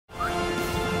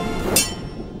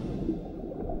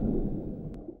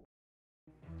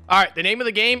All right, the name of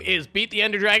the game is Beat the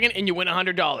Ender Dragon and you win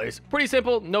 $100. Pretty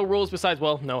simple, no rules besides,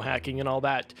 well, no hacking and all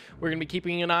that. We're going to be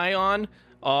keeping an eye on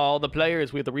all the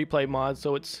players. We have the replay mod,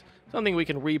 so it's something we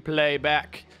can replay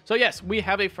back. So yes, we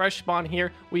have a fresh spawn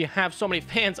here. We have so many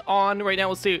fans on right now.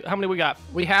 Let's see how many we got.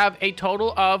 We have a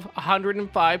total of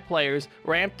 105 players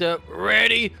ramped up,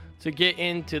 ready to get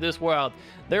into this world.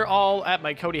 They're all at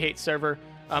my Cody Hates server.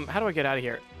 How do I get out of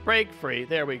here? Break free.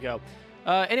 There we go.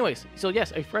 Anyways, so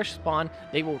yes, a fresh spawn.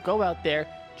 They will go out there,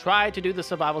 try to do the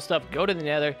survival stuff, go to the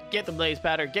nether, get the blaze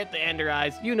powder, get the ender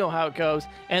eyes. You know how it goes.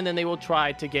 And then they will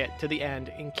try to get to the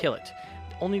end and kill it.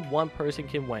 Only one person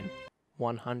can win.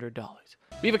 $100.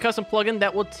 We have a custom plugin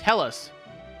that will tell us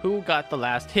who got the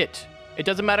last hit. It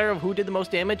doesn't matter who did the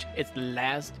most damage. It's the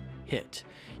last hit.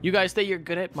 You guys say you're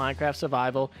good at Minecraft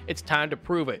survival. It's time to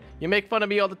prove it. You make fun of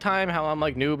me all the time, how I'm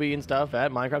like newbie and stuff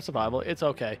at Minecraft survival. It's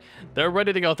okay. They're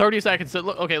ready to go. 30 seconds.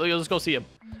 Okay, let's go see them.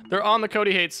 They're on the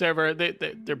Cody Hates server.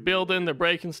 They're building. They're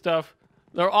breaking stuff.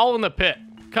 They're all in the pit.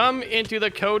 Come into the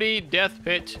Cody Death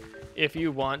Pit if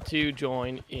you want to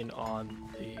join in on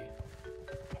the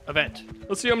event.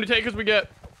 Let's see how many takers we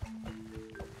get.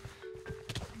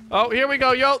 Oh, here we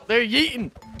go, yo. They're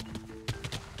yeeting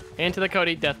into the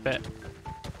Cody Death Pit.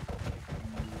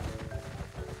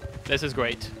 This is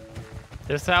great.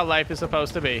 This is how life is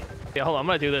supposed to be. Yeah, hold on, I'm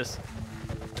gonna do this.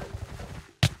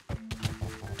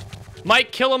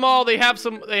 Mike, kill them all. They have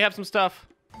some stuff.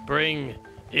 Bring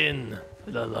in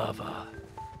the lava.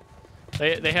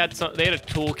 They had a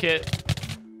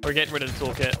toolkit. We're getting rid of the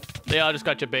toolkit. They all just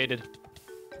got jebaited.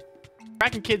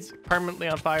 Cracking kids permanently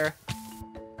on fire.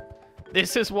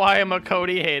 This is why I'm a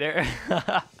Cody hater.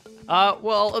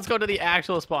 Well, let's go to the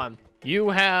actual spawn. You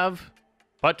have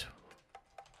but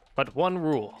one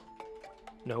rule.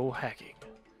 No hacking.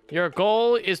 Your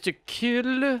goal is to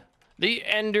kill the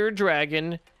Ender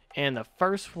Dragon, and the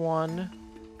first one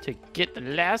to get the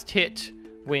last hit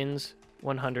wins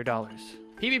 $100.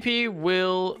 PvP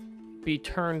will be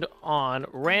turned on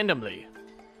randomly.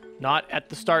 Not at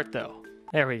the start, though.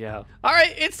 There we go. All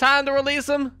right, it's time to release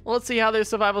them. Let's see how their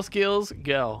survival skills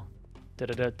go. Yo,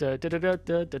 this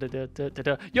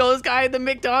guy at the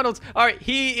McDonald's. All right,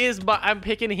 I'm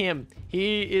picking him.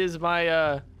 He is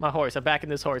my my horse. I'm backing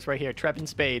this horse right here. Trepin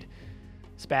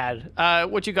Spad.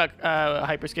 What you got,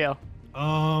 Hyperscale?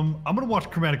 I'm gonna watch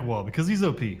Chromatic Wall because he's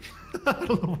OP. I don't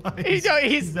know why. He's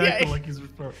acting like he's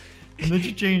pro. And then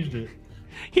you changed it.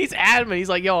 He's adamant. He's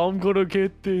like, yo, I'm gonna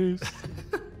get this.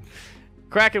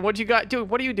 Kraken, what you got?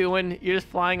 Dude, what are you doing? You're just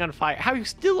flying on fire. How are you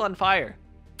still on fire?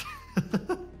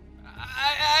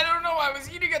 I don't know. I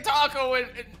was eating a taco and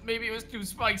maybe it was too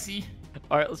spicy.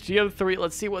 All right, let's GO3.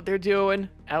 Let's see what they're doing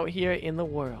out here in the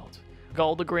world.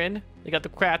 Goldegrin. They got the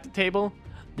crafting table.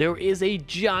 There is a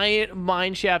giant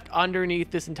mine shaft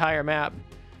underneath this entire map.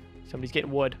 Somebody's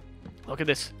getting wood. Look at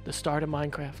this. The start of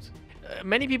Minecraft.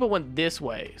 Many people went this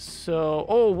way. So,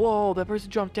 oh, whoa, that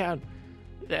person jumped down.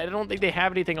 I don't think they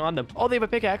have anything on them. Oh, they have a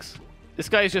pickaxe. This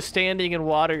guy is just standing in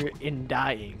water and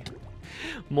dying.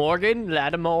 Morgan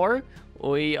Lattimore.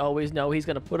 We always know he's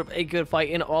going to put up a good fight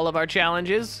in all of our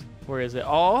challenges. Where is it?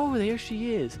 Oh, there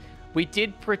she is. We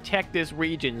did protect this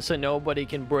region so nobody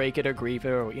can break it or grief it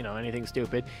or, you know, anything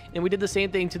stupid. And we did the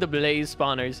same thing to the blaze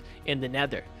spawners in the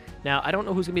nether. Now, I don't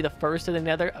know who's going to be the first in the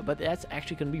nether, but that's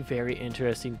actually going to be very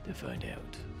interesting to find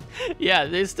out. Yeah,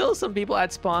 there's still some people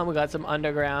at spawn. We got some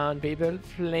underground people.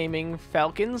 Flaming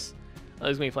falcons. Oh,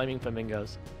 there's going to be flaming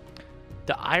flamingos.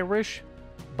 The Irish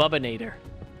Bubbinator.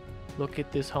 Look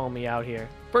at this homie out here.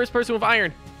 First person with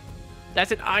iron.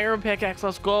 That's an iron pickaxe.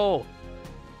 Let's go.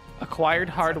 Acquired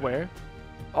hardware.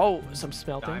 Oh, some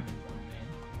smelting.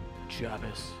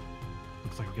 Jabbis.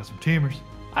 Looks like we got some teamers.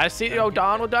 I see. Oh,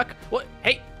 Donald Duck. What?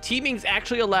 Hey, teaming's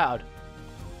actually allowed.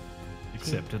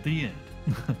 Except at the end.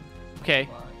 Okay,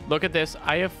 look at this.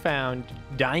 I have found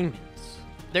diamonds.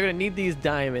 They're going to need these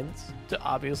diamonds to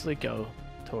obviously go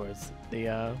towards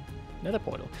the nether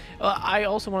portal. I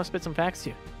also want to spit some facts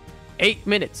here. 8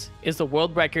 minutes is the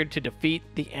world record to defeat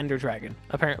the Ender Dragon,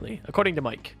 apparently, according to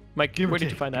Mike. Mike, where did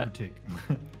you find that?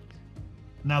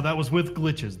 Now, that was with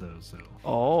glitches, though, so.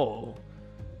 Oh.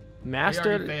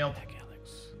 Master... Failed.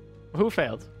 Who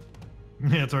failed?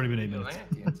 Yeah, it's already been 8 minutes.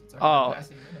 Oh.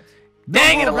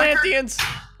 Dang it, Atlanteans!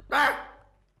 All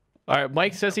right,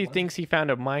 Mike says he thinks he found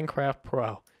a Minecraft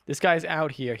pro. This guy's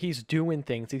out here. He's doing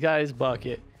things. He got his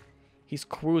bucket. He's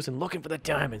cruising, looking for the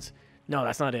diamonds. No,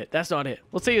 that's not it. That's not it.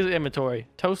 Let's see his inventory.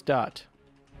 Toast dot.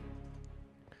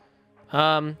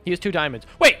 He has 2 diamonds.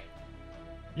 Wait!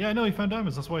 Yeah, I know he found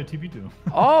diamonds. That's why I TP'd to him.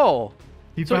 Oh!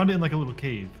 He found it in like a little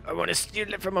cave. I want to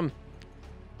steal it from him.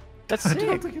 That's I sick.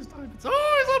 don't think his diamonds.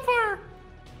 Oh, he's on fire!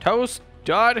 Toast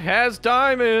Dot has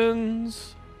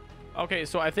diamonds. Okay,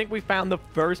 so I think we found the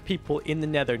first people in the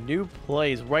nether. New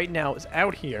plays right now is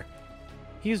out here.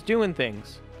 He's doing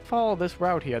things. Follow this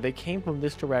route here. They came from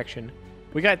this direction.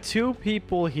 We got 2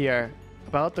 people here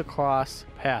about to cross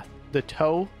path. The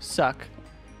Toe Suck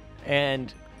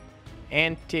and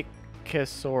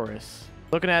Antichosaurus.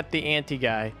 Looking at the anti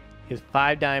guy, he has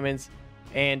 5 diamonds,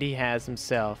 and he has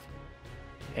himself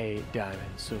a diamond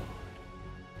sword.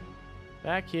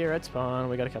 Back here at spawn,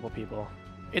 we got a couple people.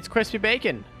 It's Crispy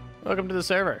Bacon. Welcome to the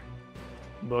server.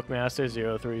 Bookmaster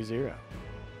 030.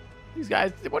 These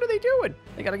guys, what are they doing?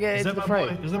 They gotta get into the fray.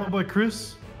 Is that my boy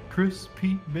Chris? Chris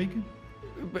P. Bacon?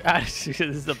 This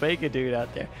is the bacon dude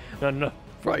out there. No,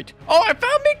 right. Oh, I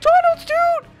found McDonald's,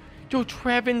 dude! Yo,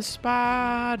 Trevin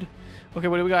Spad. Okay,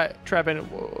 what do we got?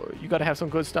 Trevin, you gotta have some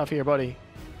good stuff here, buddy.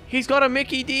 He's got a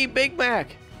Mickey D Big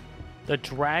Mac. The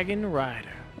Dragon Rider.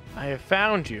 I have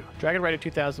found you. Dragon Rider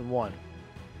 2001.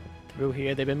 Through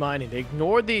here, they've been mining. They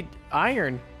ignored the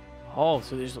iron. Oh,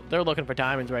 so they're looking for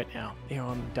diamonds right now. They're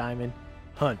on diamond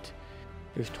hunt.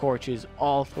 There's torches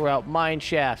all throughout mine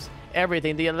shafts.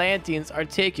 Everything. The Atlanteans are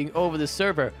taking over the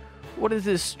server. What is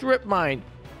this strip mine?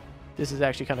 This is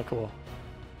actually kind of cool.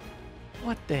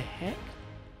 What the heck?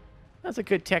 That's a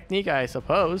good technique, I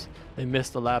suppose. They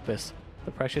missed the lapis.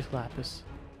 The precious lapis.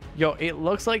 Yo, it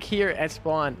looks like here at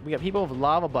spawn, we got people with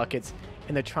lava buckets,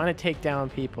 and they're trying to take down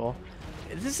people.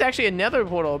 This is actually a nether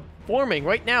portal forming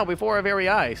right now before our very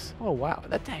eyes. Oh, wow.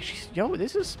 That's actually... Yo,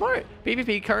 this is smart.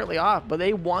 PvP currently off, but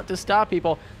they want to stop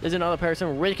people. There's another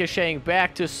person ricocheting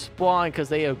back to spawn because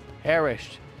they have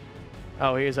perished.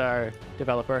 Oh, here's our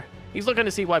developer. He's looking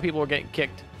to see why people were getting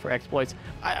kicked for exploits.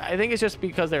 I think it's just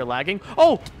because they're lagging.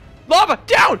 Oh! Lava!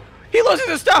 Down! He loses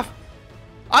his stuff!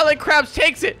 I Like Crabs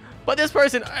takes it, but this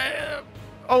person...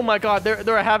 oh my god,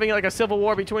 they're having like a civil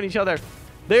war between each other.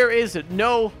 There is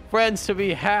no friends to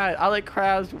be had. I Like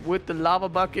Crabs with the lava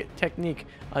bucket technique.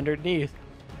 Underneath,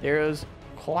 there is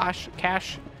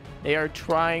Cash. They are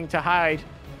trying to hide.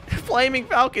 Flaming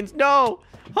Falcons, no!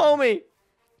 Homie!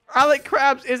 I Like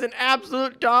Crabs is an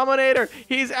absolute dominator.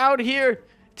 He's out here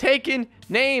taking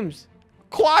names.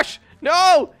 Quash,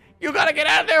 no! You gotta get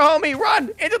out of there, homie!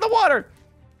 Run into the water!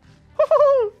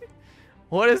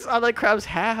 What does I Like Crabs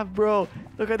have, bro?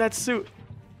 Look at that suit.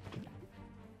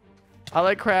 I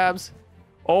Like Crabs.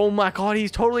 Oh my god,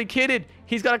 he's totally kidded.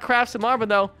 He's got to craft some armor,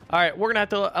 though. All right, we're going to have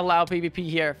to allow PvP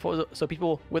here so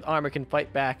people with armor can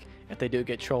fight back if they do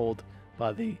get trolled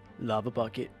by the lava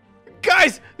bucket.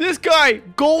 Guys, this guy,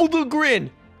 Golden Grin.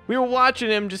 We were watching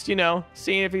him just, you know,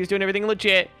 seeing if he was doing everything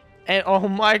legit. And oh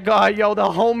my god, yo, the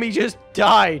homie just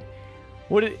died.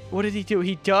 What did he do?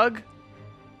 He dug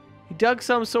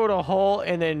some sort of hole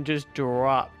and then just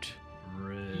dropped.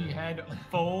 He had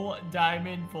full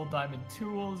diamond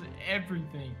tools,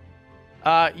 everything.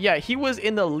 Yeah, he was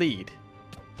in the lead.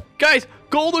 Guys,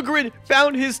 Golden Grid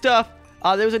found his stuff.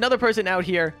 There was another person out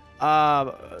here.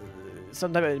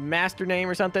 Some type of master name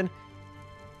or something.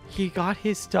 He got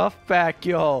his stuff back,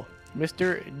 yo.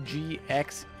 Mr.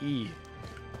 GXE.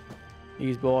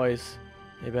 These boys,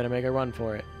 they better make a run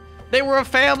for it. They were a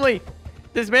family.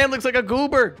 This man looks like a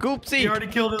goober. Goopsie. He already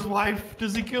killed his wife.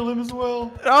 Does he kill him as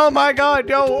well? Oh my god,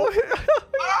 no.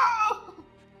 Oh!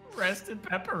 Rested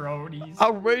pepperonis.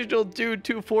 Original dude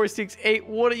 2468.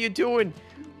 What are you doing?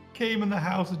 Came in the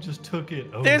house and just took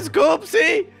it over. There's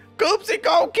Goopsie. Goopsie,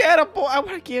 go get him, boy. I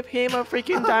want to give him a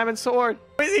freaking diamond sword.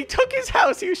 He took his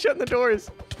house. He was shutting the doors.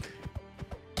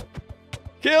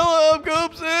 Kill him,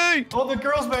 Goopsie. Oh, the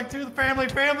girl's back too. The family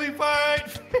fight. Family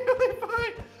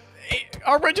fight.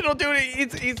 Original dude,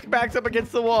 he's backed up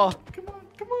against the wall. Come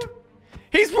on.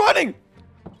 He's running.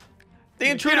 The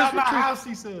intruder's Get out of the house,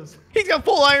 he says. He's got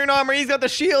full iron armor. He's got the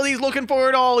shield. He's looking for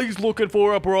it all. He's looking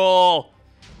for a brawl.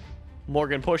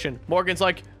 Morgan pushing. Morgan's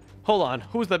like, hold on.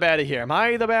 Who's the baddie here? Am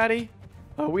I the baddie?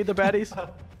 Are we the baddies?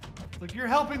 Look, you're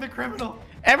helping the criminal.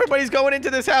 Everybody's going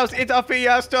into this house. It's a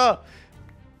fiesta.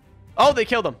 Oh, they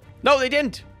killed him. No, they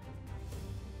didn't.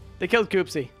 They killed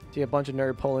Goopsie. See a bunch of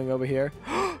nerd pulling over here.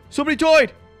 Somebody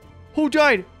died. Who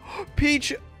died?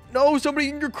 Peach. No, somebody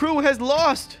in your crew has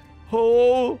lost.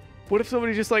 Oh, what if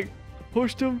somebody just like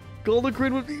pushed him? Golden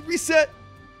Grid would be reset.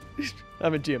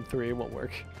 I'm in GM3. It won't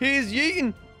work. He's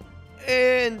yeeting.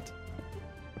 And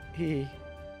he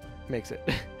makes it.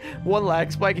 One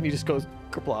lag spike and he just goes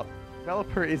kerplop.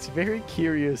 Developer is very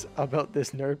curious about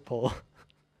this nerd pull.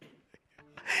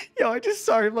 Yo, I just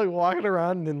saw him like walking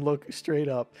around and then look straight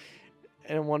up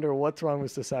and wonder what's wrong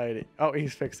with society. Oh,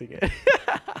 he's fixing it.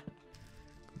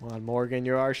 Come on, Morgan,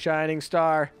 you're our shining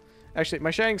star. Actually,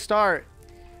 my shining star.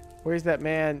 Where's that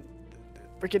man?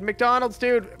 Freaking McDonald's,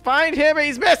 dude. Find him.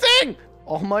 He's missing.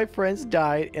 All my friends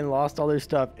died and lost all their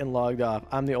stuff and logged off.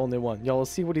 I'm the only one. Y'all,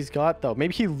 let's see what he's got, though.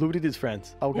 Maybe he looted his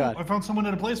friends. Oh, God. I found someone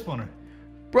at a blaze spawner.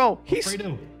 Bro, he's...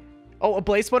 Fredo. Oh, a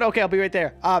blaze spawner? Okay, I'll be right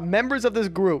there. Members of this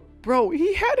group. Bro,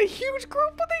 he had a huge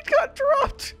group, but they got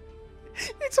dropped.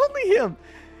 It's only him.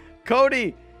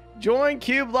 Cody, join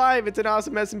Cube Live. It's an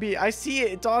awesome SMP. I see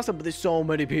it. It's awesome, but there's so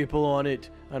many people on it.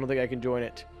 I don't think I can join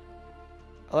it.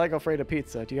 I like Alfredo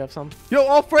pizza. Do you have some? Yo,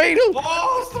 Alfredo!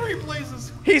 Oh, 3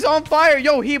 blazes. He's on fire.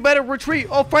 Yo, he better retreat.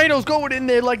 Alfredo's going in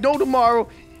there like no tomorrow.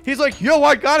 He's like, yo,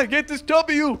 I gotta get this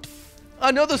W.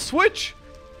 Another switch.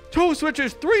 2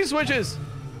 switches. 3 switches.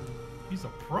 He's a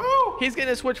pro. He's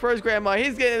getting a switch for his grandma.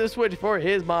 He's getting a switch for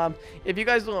his mom. If you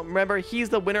guys don't remember, he's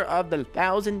the winner of the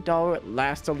 $1,000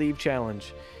 last to leave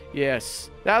challenge. Yes,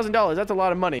 $1,000. That's a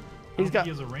lot of money. He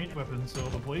has a ranged weapon, so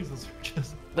the blazes are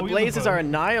just... The blazes are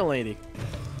annihilating.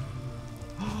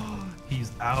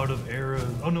 He's out of arrows.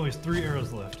 Oh, no, he has 3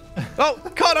 arrows left. Oh,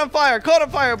 caught on fire. Caught on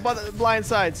fire by the blind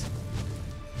sides.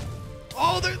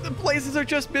 Oh, the blazes are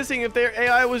just missing. If their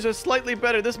AI was just slightly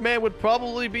better, this man would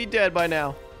probably be dead by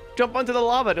now. Jump onto the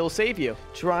lava. It'll save you.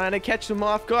 Trying to catch him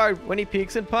off guard when he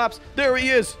peeks and pops. There he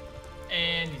is.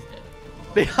 And he's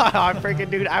dead. I'm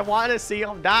freaking dude. I want to see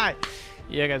him die.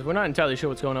 Yeah, guys, we're not entirely sure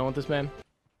what's going on with this man.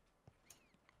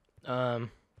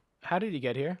 How did he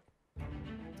get here?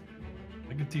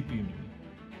 I can TP him.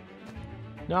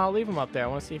 No, I'll leave him up there. I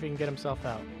want to see if he can get himself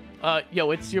out.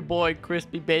 Yo, it's your boy,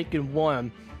 Crispy Bacon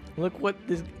 1. Look what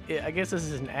this... I guess this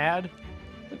is an ad.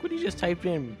 Look what he just typed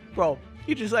in. Bro,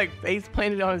 he just, like, face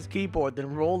planted on his keyboard,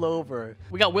 then rolled over.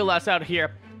 We got Willas out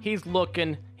here. He's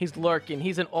looking. He's lurking.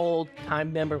 He's an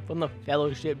old-time member from the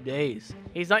Fellowship days.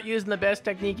 He's not using the best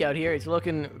technique out here. He's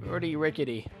looking pretty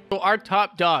rickety. So our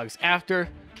top dogs, after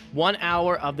 1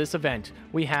 hour of this event,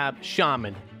 we have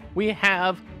Shaman. We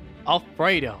have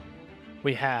Alfredo.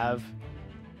 We have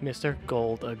Mr.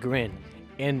 Gold-A-Grin.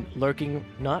 And lurking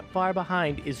not far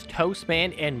behind is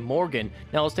Toastman and Morgan.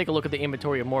 Now let's take a look at the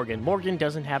inventory of Morgan. Morgan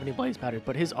doesn't have any blaze powder,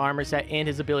 but his armor set and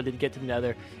his ability to get to the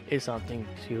nether is something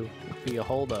to be a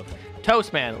hold of.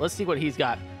 Toastman, let's see what he's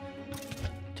got.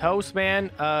 Toastman,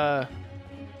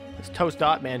 it's Toast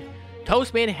Dot Man.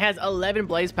 Toastman has 11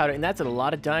 blaze powder, and that's a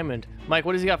lot of diamond. Mike,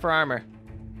 what does he got for armor?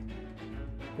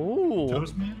 Ooh,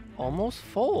 Toastman? Almost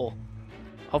full.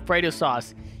 Alfredo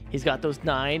sauce. He's got those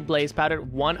 9 blaze powder,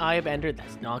 1 eye of ender.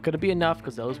 That's not going to be enough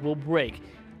because those will break.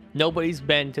 Nobody's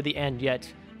been to the end yet.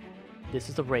 This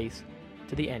is the race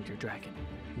to the ender dragon.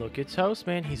 Look at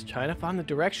Toastman. He's trying to find the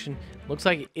direction. Looks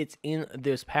like it's in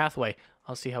this pathway.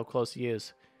 I'll see how close he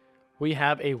is. We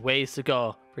have a ways to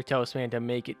go for Toastman to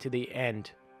make it to the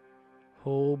end.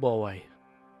 Oh boy.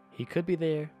 He could be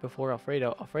there before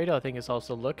Alfredo. Alfredo, I think, is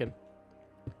also looking.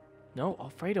 No,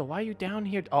 Alfredo, why are you down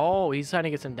here? Oh, he's trying to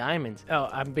get some diamonds. Oh,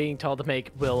 I'm being told to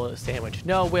make Will a sandwich.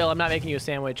 No, Will, I'm not making you a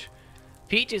sandwich.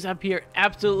 Peach is up here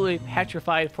absolutely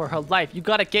petrified for her life. You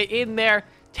gotta get in there.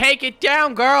 Take it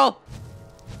down, girl.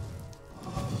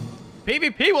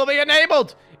 PvP will be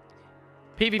enabled.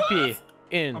 PvP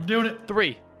in I'm doing it.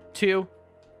 3, 2,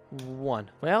 1.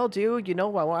 Well, dude, you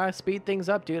know, I want to speed things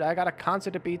up, dude. I got a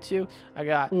concert to be to. I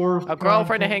got a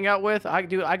girlfriend to hang out with. I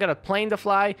got a plane to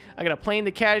fly. I got a plane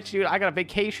to catch, dude. I got a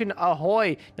vacation.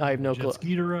 Ahoy. No, I have no clue. Jet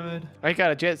ski to ride. I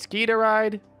got a jet ski to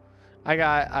ride. I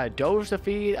got a doge to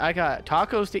feed. I got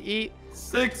tacos to eat.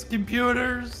 6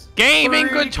 computers. Gaming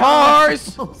 3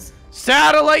 guitars. consoles,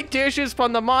 Satellite dishes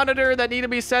from the monitor that need to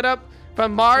be set up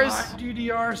from Mars. 5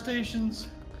 DDR stations.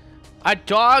 A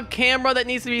dog camera that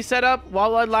needs to be set up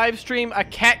while I live stream. A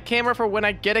cat camera for when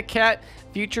I get a cat.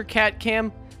 Future cat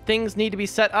cam. Things need to be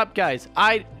set up, guys.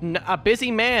 A busy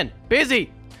man.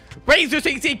 Busy. Razor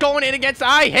CC going in against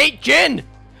I Hate Jin.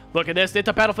 Look at this. It's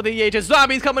a battle for the ages.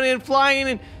 Zombies coming in, flying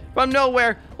in from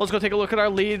nowhere. Let's go take a look at our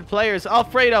lead players.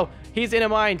 Alfredo. He's in a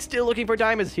mine. Still looking for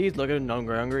diamonds. He's looking at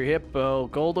Hungry Hippo.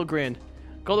 Gold-A-Grin.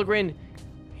 Gold-A-Grin.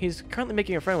 He's currently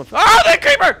making a friend with... Oh, that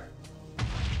creeper!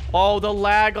 Oh, the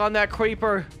lag on that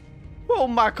creeper. Oh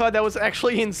my god, that was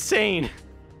actually insane.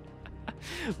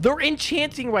 They're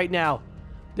enchanting right now.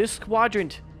 This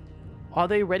quadrant. Are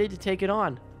they ready to take it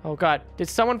on? Oh god. Did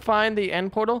someone find the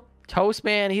end portal?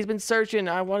 Toastman, he's been searching.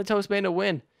 I wanted Toastman to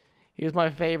win. He was my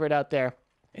favorite out there.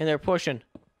 And they're pushing.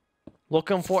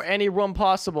 Looking for any room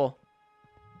possible.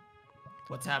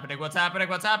 What's happening? What's happening?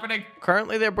 What's happening?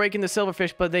 Currently, they're breaking the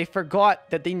silverfish, but they forgot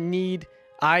that they need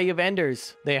Eye of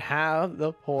Enders. They have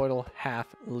the portal half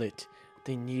lit.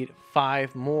 They need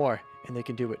 5 more, and they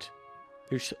can do it.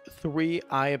 There's 3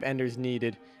 Eye of Enders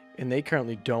needed, and they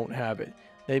currently don't have it.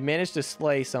 They managed to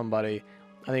slay somebody.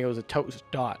 I think it was a Toast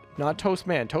Dot. Not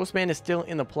Toastman. Toastman is still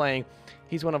in the playing.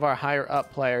 He's one of our higher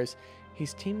up players.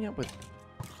 He's teaming up with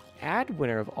ad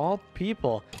winner of all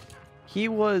people. He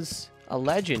was a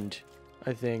legend,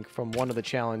 I think, from one of the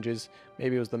challenges.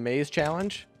 Maybe it was the maze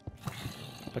challenge.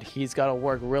 But he's got to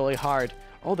work really hard.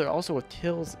 Oh, they're also with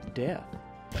Till's death.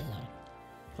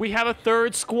 We have a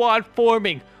third squad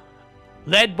forming,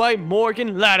 led by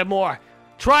Morgan Lattimore,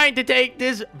 trying to take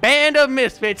this band of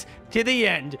misfits to the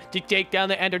end to take down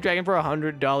the Ender Dragon for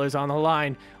 $100 on the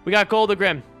line. We got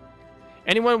Goldegrim.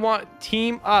 Anyone want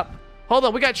team up? Hold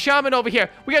on, we got Shaman over here.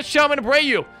 We got Shaman and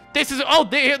Brayu. This is, oh,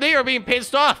 they are being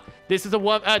pissed off. This is a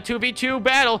 2v2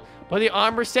 battle, but the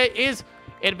armor set is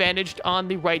advantaged on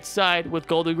the right side with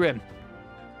Goldegrim.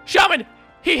 Shaman,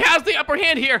 he has the upper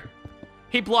hand here.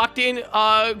 He blocked in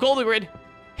Goldegrim.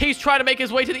 He's trying to make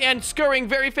his way to the end, scurrying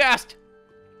very fast.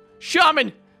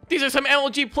 Shaman, these are some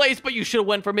MLG plays, but you should have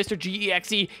went for Mr.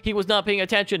 GEXE. He was not paying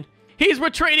attention. He's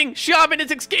retreating. Shaman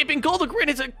is escaping. Goldegrim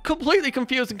is completely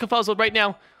confused and confuzzled right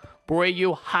now.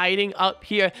 Brayu hiding up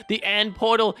here. The end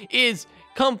portal is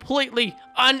completely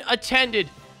unattended.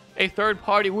 A third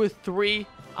party with 3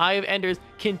 Eye of Enders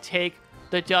can take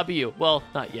the W. Well,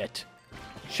 not yet.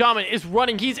 Shaman is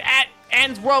running. He's at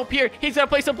End's rope here. He's gonna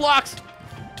play some blocks.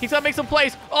 He's gonna make some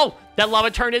plays. Oh, that lava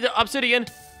turned into obsidian.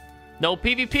 No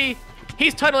PvP.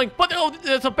 He's tunneling, but oh,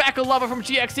 there's a back of lava from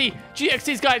GXE.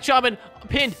 GXE's got Shaman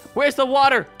pinned. Where's the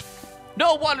water?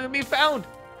 No water to be found.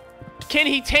 Can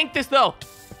he tank this, though?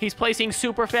 He's placing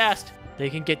super fast. They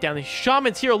can get down. The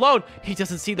Shaman's here alone. He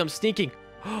doesn't see them sneaking.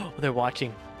 Oh, they're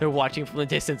watching. They're watching from the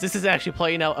distance. This is actually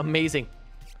playing out amazing.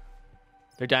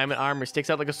 Their diamond armor sticks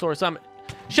out like a sore summit.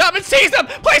 Shaman sees them!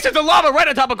 Places the lava right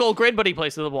on top of Goldegrim, but he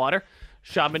places the water.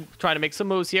 Shaman trying to make some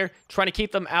moves here, trying to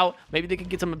keep them out. Maybe they can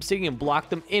get some obsidian and block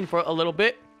them in for a little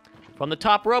bit. From the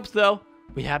top ropes, though,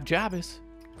 we have Javis.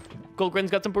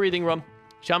 Goldgrim's got some breathing room.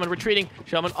 Shaman retreating.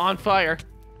 Shaman on fire.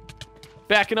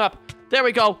 Backing up. There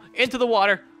we go. Into the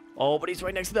water. Oh, but he's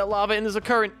right next to that lava, and there's a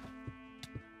current.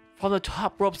 From the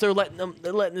top ropes, they're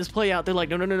letting this play out. They're like,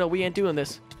 no, we ain't doing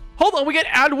this. Hold on, we got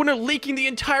Adwinner leaking the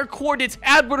entire coordinates.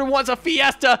 Adwinner wants a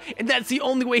fiesta, and that's the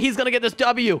only way he's gonna get this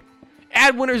W.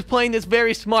 Adwinner's playing this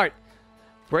very smart.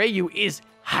 Brayu is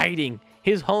hiding.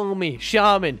 His homie,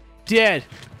 Shaman, dead.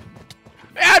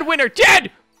 Adwinner, dead!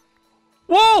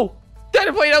 Whoa!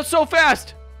 That played out so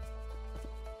fast.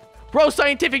 Bro,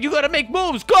 Scientific, you gotta make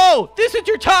moves. Go! This is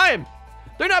your time.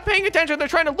 They're not paying attention. They're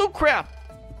trying to loot crap.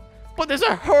 But there's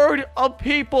a herd of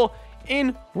people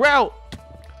en route.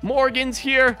 Morgan's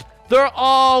here. They're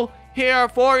all here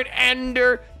for an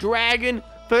Ender Dragon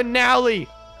finale.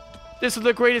 This is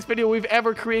the greatest video we've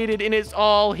ever created, and it's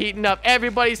all heating up.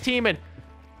 Everybody's teaming.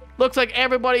 Looks like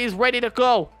everybody is ready to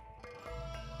go.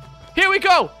 Here we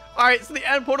go. All right, so the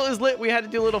end portal is lit. We had to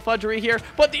do a little fudgery here,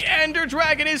 but the Ender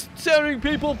Dragon is sending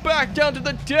people back down to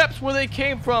the depths where they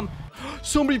came from.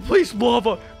 Somebody place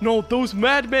lava. No, those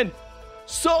madmen.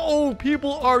 So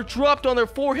people are dropped on their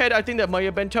forehead. I think that might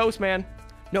have been Toastman.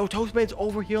 No, Toastman's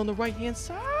over here on the right-hand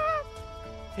side.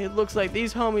 It looks like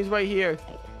these homies right here,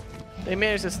 they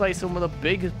managed to slay some of the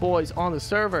biggest boys on the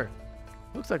server.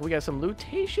 Looks like we got some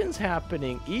lootations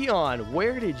happening. Eon,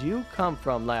 where did you come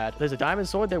from, lad? There's a diamond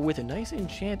sword there with a nice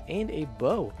enchant and a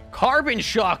bow. Carbon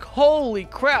shock, holy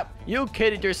crap. You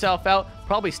kidded yourself out.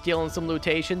 Probably stealing some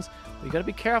lootations. But you gotta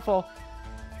be careful.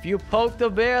 If you poke the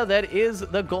bear, that is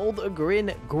the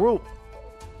Goldegrim group.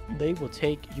 They will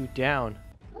take you down.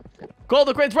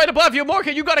 Goldegrim's right above you,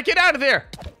 Morgan. You gotta get out of there.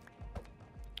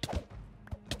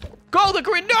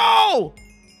 Goldegrim, no!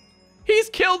 He's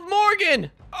killed Morgan.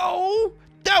 Oh,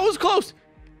 that was close.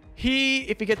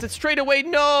 If he gets it straight away,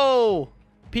 no.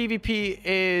 PvP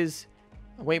is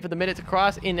wait for the minute to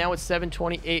cross, and now it's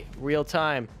 7:28 real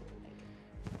time.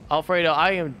 Alfredo,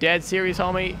 I am dead serious,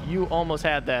 homie. You almost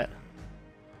had that.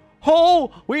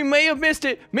 Oh, we may have missed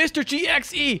it. Mr.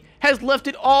 GXE has left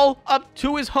it all up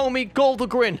to his homie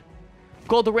Goldegrim.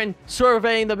 Goldegrim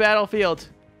surveying the battlefield.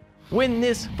 Win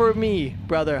this for me,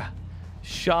 brother.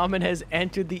 Shaman has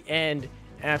entered the end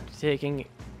after taking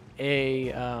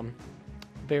a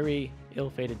very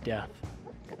ill-fated death.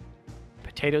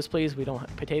 Potatoes, please.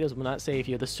 Potatoes will not save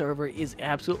you. The server is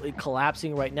absolutely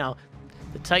collapsing right now.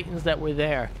 The titans that were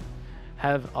there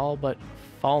have all but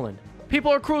fallen.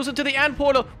 People are cruising to the end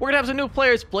portal. We're gonna have some new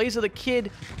players. Blazer the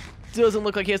Kid doesn't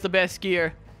look like he has the best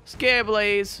gear.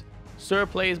 Scareblaze, Sir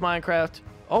plays Minecraft.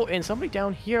 Oh, and somebody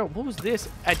down here. What was this?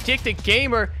 Addicted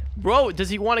Gamer. Bro, does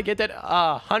he want to get that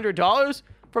 $100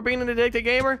 for being an addicted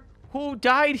gamer? Who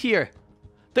died here?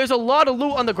 There's a lot of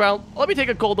loot on the ground. Let me take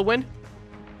a gold to win.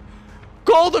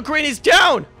 Goldegrim is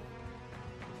down.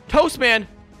 Toastman.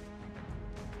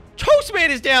 Toastman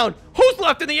is down. Who's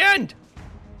left in the end?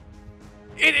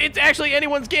 It's actually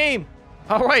anyone's game.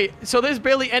 All right, so there's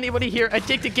barely anybody here.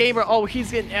 Addicted Gamer, oh,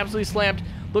 he's getting absolutely slammed.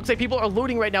 Looks like people are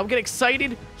looting right now. We got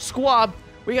Excited Squab.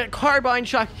 We got Carbine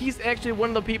Shock. He's actually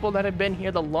one of the people that have been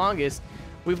here the longest.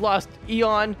 We've lost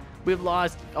Eon. We've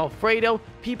lost Alfredo.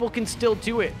 People can still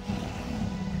do it.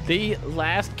 The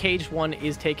last caged one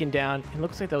is taken down. It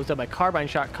looks like that was done by Carbine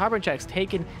Shock. Carbine Shock's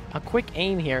taking a quick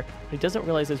aim here. But he doesn't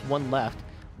realize there's one left.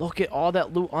 Look at all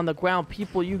that loot on the ground.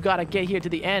 People, you gotta get here to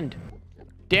the end.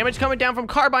 Damage coming down from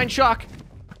Carbine Shock.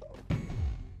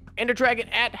 Ender Dragon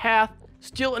at half.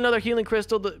 Still another healing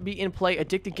crystal to be in play.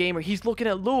 Addicted Gamer, he's looking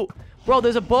at loot. Bro,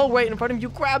 there's a bow right in front of him. You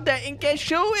grab that and get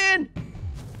shooting.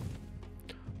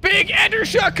 Big Ender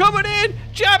Shot coming in.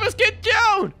 Jabba's, get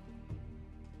down.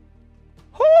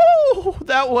 Oh,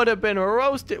 that would have been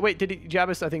roasted. Wait, did he?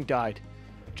 Jabba's, I think, died.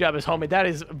 Jabba's homie. That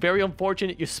is very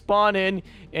unfortunate. You spawn in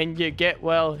and you get,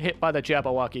 well, hit by the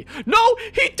Jabberwocky. No,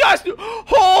 he does.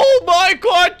 Oh my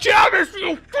God, Jabba's,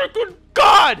 you freaking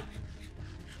God.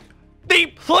 The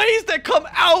plays that come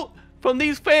out from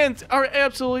these fans are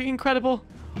absolutely incredible.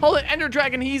 Hold it, Ender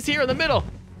Dragon, he's here in the middle.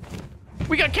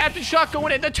 We got Captain Shock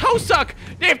going in. The Toe Suck.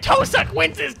 If Toe Suck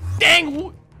wins this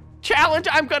dang challenge,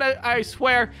 I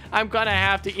swear, I'm gonna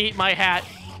have to eat my hat.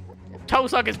 Toe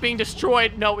Suck is being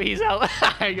destroyed. No, he's out.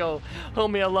 I go,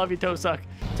 homie, I love you, Toe Suck.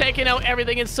 Taking out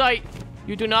everything in sight.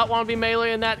 You do not want to be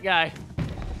meleeing that guy.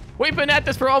 We've been at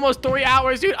this for almost 3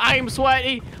 hours, dude. I am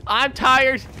sweaty. I'm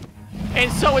tired. And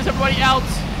so is everybody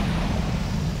else.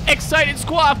 Excited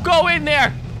Squab, go in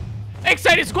there.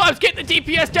 Excited Squab's getting the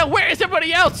DPS down. Where is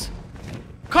everybody else?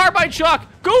 Carbine Shock,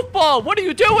 Goofball, what are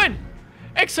you doing?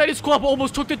 Excited Squab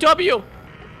almost took the W.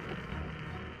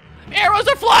 Arrows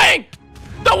are flying.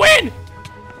 The win.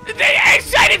 The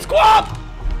Excited Squab.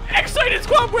 Excited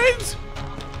Squab wins.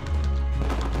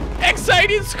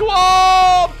 Excited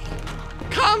Squab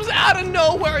comes out of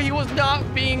nowhere. He was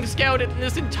not being scouted in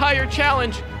this entire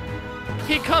challenge.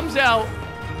 He comes out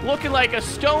looking like a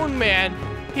stone man.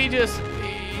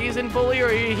 He's in bully, or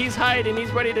he's hiding.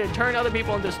 He's ready to turn other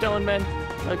people into stone men,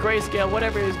 a grayscale,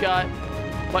 whatever he's got.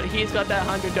 But he's got that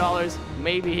 $100.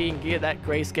 Maybe he can get that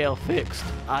grayscale fixed.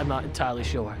 I'm not entirely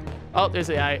sure. Oh, there's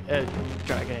a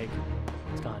dragon egg.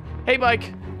 It's gone. Hey,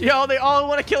 Mike. Yo, they all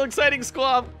want to kill Exciting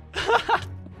Squab.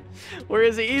 Where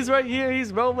is he? He's right here.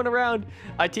 He's roaming around.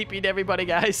 I TP'd everybody,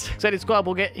 guys. Excited Squab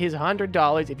will get his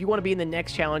 $100. If you want to be in the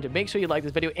next challenge, make sure you like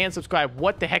this video and subscribe.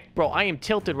 What the heck, bro? I am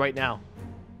tilted right now.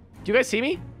 Do you guys see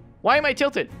me? Why am I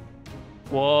tilted?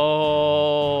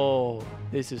 Whoa.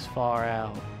 This is far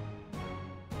out.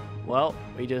 Well,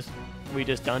 we just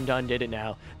done did it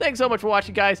now. Thanks so much for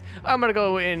watching, guys. I'm gonna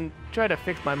go and try to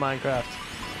fix my Minecraft.